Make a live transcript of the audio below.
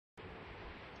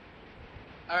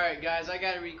Alright guys, I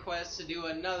got a request to do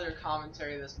another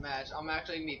commentary this match. I'm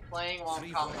actually gonna be playing while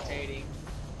I'm commentating.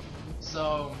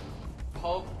 So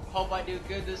hope I do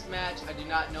good this match. I do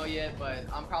not know yet, but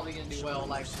I'm probably gonna do well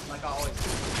like I always do.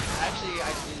 Actually I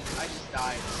just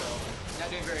died, so not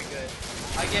doing very good.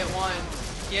 I get 1,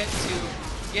 get 2,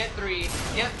 get 3,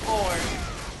 get 4,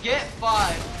 get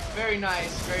 5. Very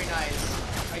nice, very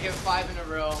nice. I get 5 in a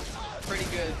row. Pretty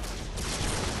good.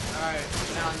 Alright,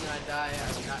 now I'm gonna die.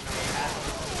 I do not know what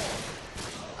happened.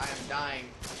 I am dying.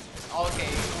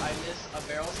 Okay, I missed a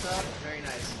barrel stuff. Very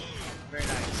nice. Very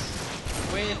nice.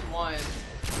 With 1.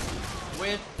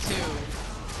 With 2.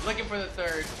 Looking for the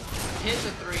 3rd. Hit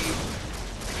the 3.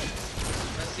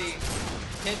 Let's see.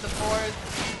 Hit the 4th.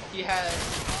 He had,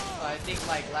 I think,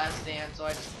 like last stand, so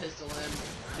I just pistol him.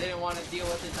 Didn't want to deal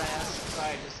with his ass, so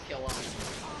I just kill him.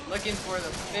 Looking for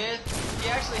the 5th. He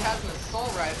actually has an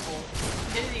assault rifle.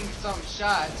 Hitting some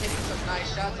shots. Hitting some nice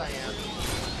shots I am.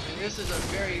 And this is a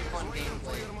very fun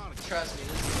gameplay. Trust me,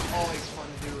 this is always fun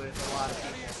to do with a lot of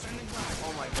people.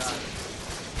 Oh my god.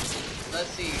 Let's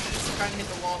see. Trying to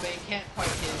hit the wall bang. Can't quite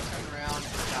hit. Turn around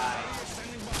and die.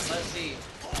 Let's see.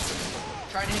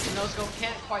 Trying to hit the no scope.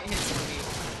 Can't quite hit for me.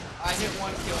 I hit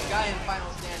 1 kill. Guy in final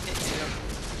stand hit him.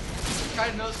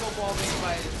 Tried to no scope wall bang,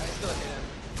 but I still hit him.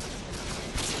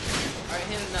 Alright,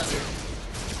 hit another.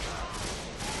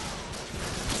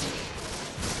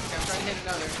 Okay, I'm trying to hit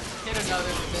another. Hit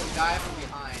another, but then die from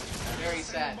behind. Very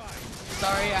sad.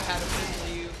 Sorry, I had to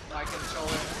pistol you. My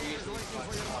controller usually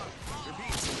fucks up.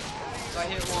 So I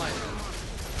hit 1.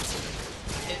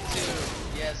 Hit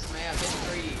 2. Yes, ma'am. Hit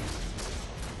 3.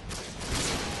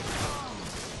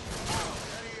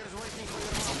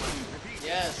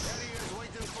 Yes.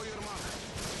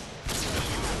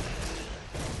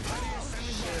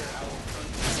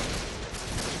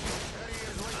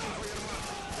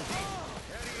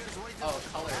 Oh,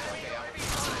 colors. Okay, I'll be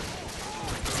fine.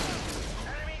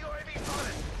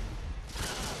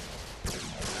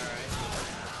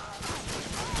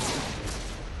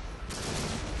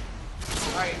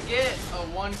 Alright, get a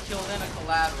 1 kill then a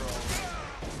collateral.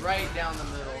 Right down the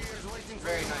middle.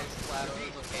 Very nice collateral.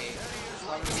 It's okay.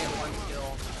 So I'm gonna get 1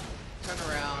 kill. Turn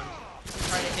around.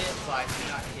 Try to hit, but I do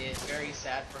not hit. Very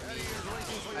sad for me.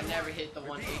 I never hit the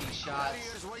 180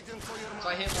 shots. So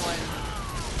I hit 1.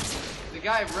 The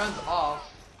guy runs off.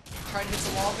 Try to hit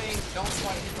the wall bang. Don't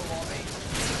quite hit the wall bang.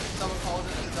 Someone calls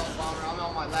it a stealth bomber. I'm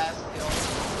on my last kill.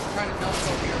 I'm trying to no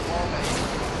scope your wall bang.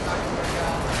 Not gonna work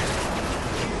out.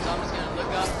 So I'm just gonna look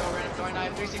up, go random joint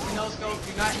knife, 360 no scope.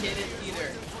 Do not hit it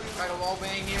either. Try to wall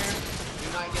bang here. Do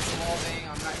not get the wall bang.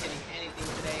 I'm not hitting anything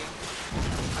today.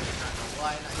 I do not know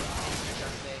why I'm not hitting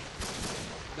anything today.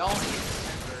 Don't hit the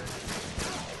temper.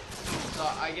 So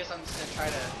I guess I'm just gonna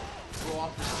try to go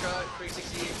off this truck,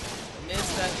 360, miss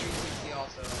that 360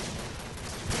 also.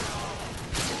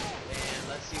 And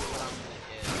let's see what I'm gonna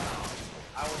hit.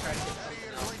 I will try to hit something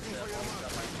else instead of all the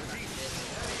stuff I cannot hit.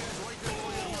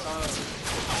 So,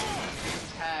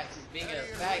 Tax is being a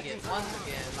faggot once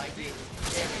again, like the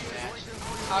every match.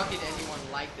 How could anyone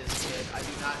like this kid? I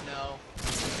do not know.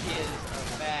 He is a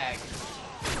fag.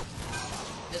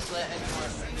 Just let anyone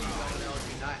that you don't know,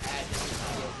 do not add him.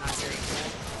 He is not very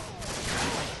good.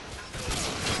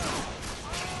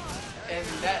 And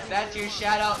that's your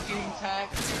shout out, Fume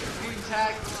Tax. Fume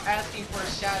Tax asking for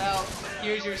a shout out.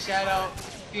 Here's your shout out.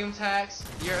 Fume Tax,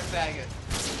 you're a faggot.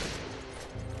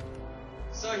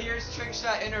 So here's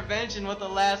Trickshot Intervention with the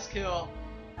last kill.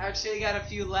 Actually got a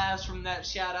few laughs from that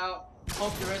shout out.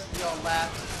 Hope the rest of y'all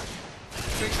laughed.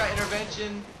 Trickshot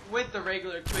Intervention with the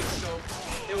regular quick scope.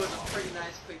 It was a pretty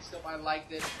nice quick scope. I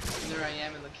liked it. And there I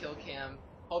am in the kill cam.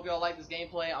 Hope y'all like this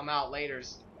gameplay. I'm out.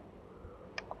 Laters.